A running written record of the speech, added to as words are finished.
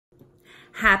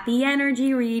Happy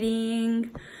energy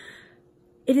reading.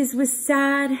 It is with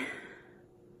sad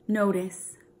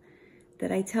notice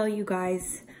that I tell you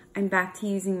guys I'm back to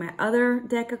using my other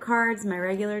deck of cards, my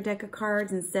regular deck of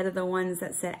cards, instead of the ones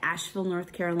that said Asheville,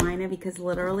 North Carolina, because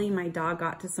literally my dog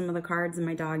got to some of the cards and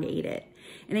my dog ate it.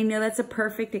 And I know that's a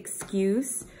perfect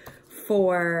excuse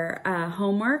for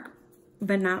homework,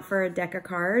 but not for a deck of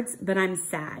cards. But I'm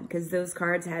sad because those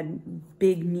cards had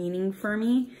big meaning for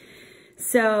me.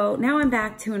 So now I'm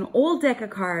back to an old deck of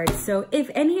cards. So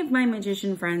if any of my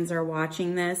magician friends are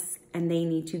watching this and they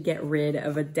need to get rid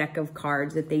of a deck of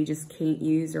cards that they just can't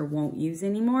use or won't use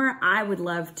anymore, I would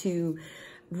love to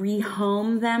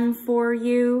rehome them for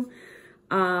you.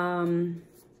 Or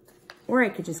I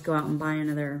could just go out and buy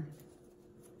another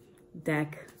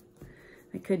deck.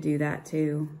 I could do that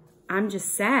too. I'm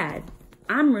just sad.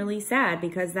 I'm really sad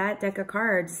because that deck of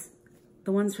cards,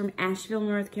 the ones from Asheville,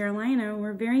 North Carolina,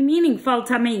 were very meaningful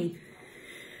to me.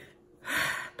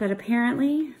 But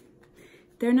apparently,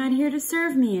 they're not here to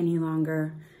serve me any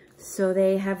longer. So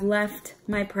they have left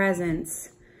my presence.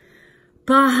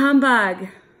 Bah humbug.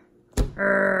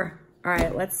 All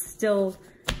right, let's still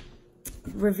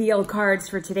reveal cards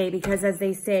for today because as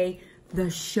they say,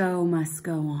 the show must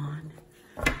go on.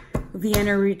 The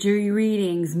energy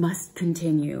readings must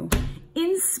continue.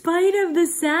 In spite of the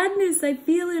sadness I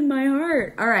feel in my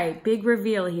heart. All right, big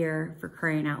reveal here for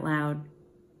crying out loud.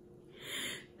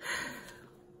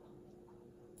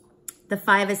 The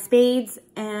Five of Spades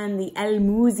and the El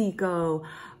Musico.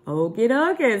 Okie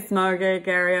dokie, smoky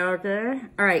karaoke.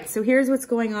 All right, so here's what's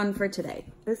going on for today.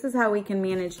 This is how we can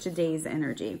manage today's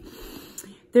energy.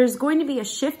 There's going to be a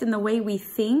shift in the way we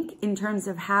think in terms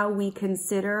of how we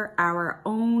consider our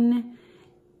own,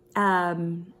 I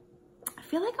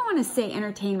feel like I want to say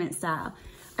entertainment style.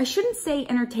 I shouldn't say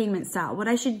entertainment style. What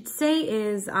I should say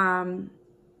is not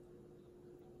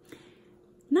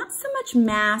so much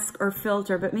mask or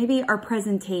filter, but maybe our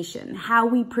presentation, how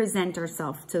we present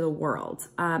ourselves to the world,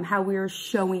 how we're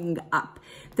showing up.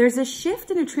 There's a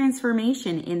shift and a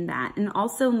transformation in that, and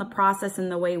also in the process and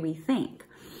the way we think.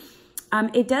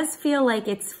 It does feel like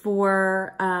it's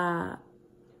for the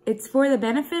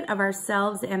benefit of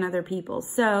ourselves and other people.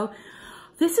 So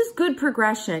this is good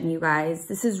progression, you guys.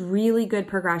 This is really good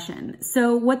progression.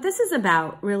 So what this is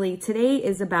about, really, today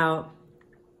is about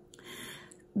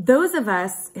those of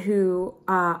us who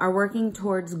are working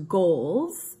towards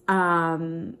goals.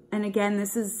 And again,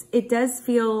 it does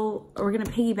feel, we're going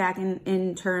to piggyback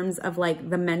in terms of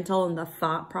like the mental and the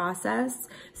thought process.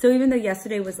 So even though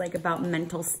yesterday was like about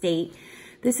mental state,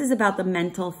 this is about the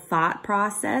mental thought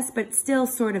process, but still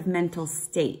sort of mental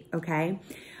state, okay?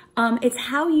 It's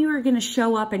how you are going to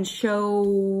show up and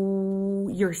show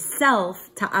yourself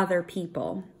to other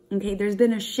people. Okay, there's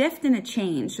been a shift and a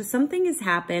change. So something has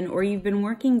happened or you've been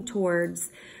working towards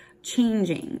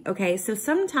changing. Okay, so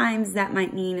sometimes that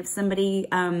might mean if somebody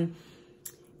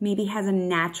maybe has a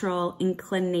natural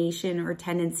inclination or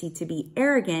tendency to be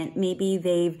arrogant, maybe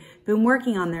they've been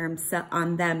working on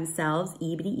themselves,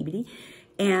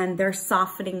 and they're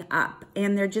softening up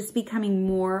and they're just becoming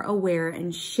more aware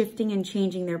and shifting and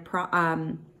changing their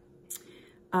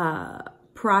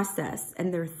process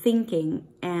and their thinking.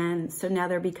 And so now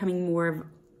they're becoming more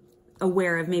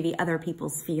aware of maybe other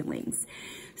people's feelings.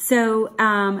 So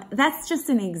that's just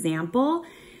an example.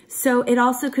 So it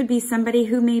also could be somebody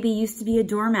who maybe used to be a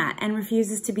doormat and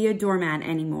refuses to be a doormat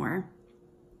anymore,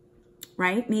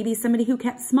 right? Maybe somebody who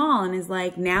kept small and is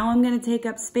like, now I'm going to take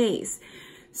up space.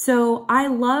 So I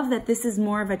love that this is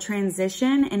more of a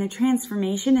transition and a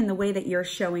transformation in the way that you're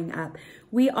showing up.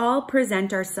 We all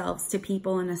present ourselves to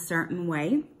people in a certain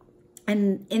way.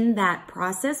 And in that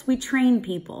process, we train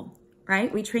people,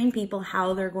 right? We train people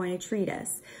how they're going to treat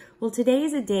us. Well, today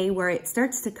is a day where it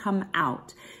starts to come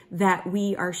out that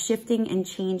we are shifting and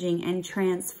changing and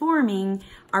transforming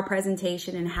our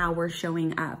presentation and how we're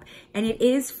showing up. And it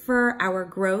is for our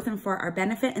growth and for our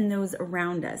benefit and those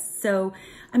around us. So,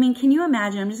 I mean, can you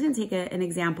imagine, I'm just gonna take an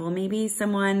example. Maybe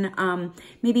someone,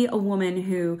 maybe a woman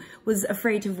who was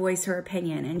afraid to voice her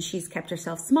opinion and she's kept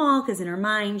herself small because in her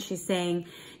mind, she's saying,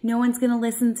 no one's gonna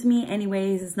listen to me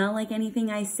anyways. It's not like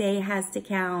anything I say has to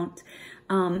count.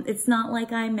 It's not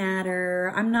like I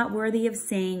matter. I'm not worthy of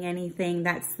saying anything.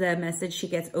 That's the message she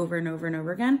gets over and over and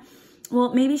over again.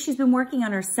 Well, maybe she's been working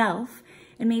on herself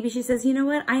and maybe she says, you know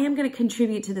what? I am going to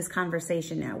contribute to this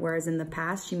conversation now. Whereas in the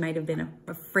past, she might've been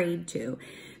afraid to.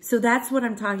 So that's what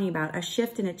I'm talking about, a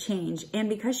shift and a change. And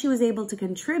because she was able to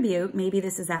contribute, maybe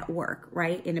this is at work,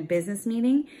 right? In a business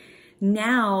meeting.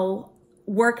 Now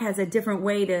work has a different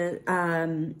way to,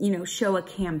 you know, show a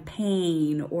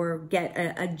campaign or get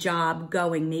a job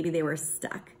going. Maybe they were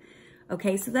stuck.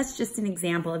 Okay, so that's just an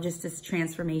example of just this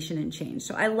transformation and change.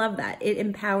 So I love that. It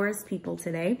empowers people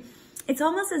today. It's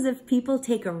almost as if people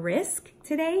take a risk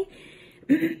today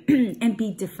and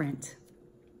be different.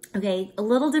 Okay, a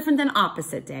little different than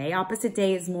opposite day. Opposite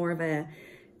day is more of a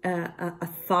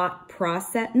thought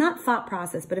process, not thought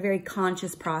process, but a very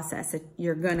conscious process that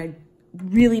you're gonna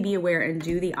really be aware and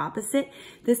do the opposite.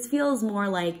 This feels more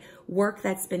like work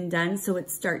that's been done, so it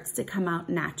starts to come out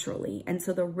naturally. And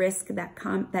so the risk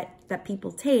that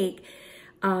people take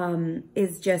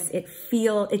is just, it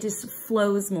just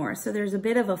flows more. So there's a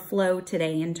bit of a flow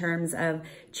today in terms of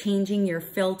changing your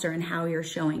filter and how you're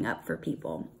showing up for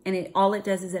people. And all it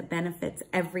does is it benefits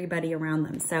everybody around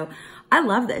them. So I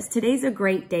love this. Today's a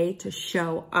great day to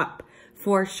show up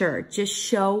for sure. Just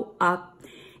show up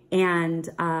and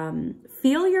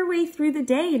feel your way through the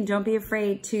day, and don't be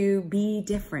afraid to be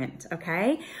different,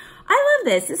 okay? I love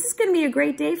this. This is going to be a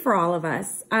great day for all of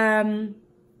us. Yeah,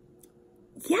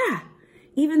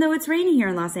 even though it's raining here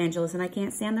in Los Angeles and I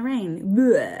can't stand the rain.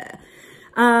 Bleh.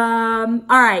 All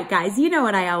right, guys, you know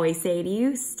what I always say to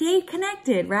you. Stay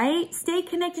connected, right? Stay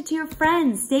connected to your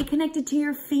friends. Stay connected to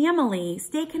your family.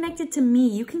 Stay connected to me.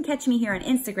 You can catch me here on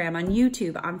Instagram, on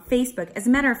YouTube, on Facebook. As a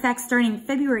matter of fact, starting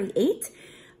February 8th,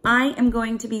 I am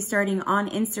going to be starting on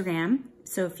Instagram,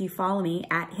 so if you follow me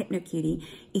at HypnoCutie,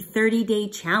 a 30-day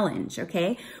challenge,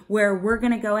 okay? Where we're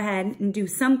gonna go ahead and do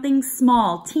something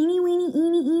small, teeny weeny,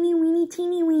 eeny weeny,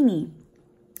 teeny weeny,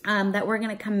 that we're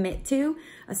gonna commit to,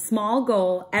 a small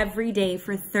goal every day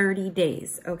for 30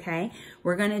 days, okay?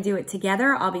 We're gonna do it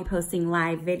together. I'll be posting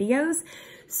live videos.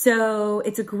 So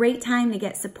it's a great time to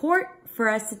get support, for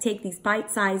us to take these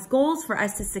bite-sized goals, for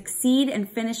us to succeed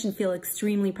and finish and feel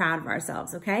extremely proud of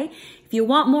ourselves, okay? If you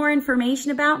want more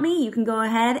information about me, you can go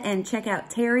ahead and check out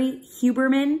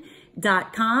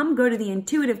terryhuberman.com. Go to the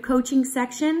intuitive coaching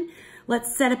section.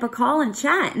 Let's set up a call and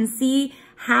chat and see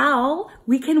how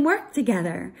we can work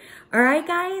together. All right,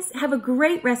 guys, have a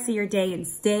great rest of your day and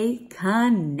stay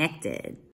connected.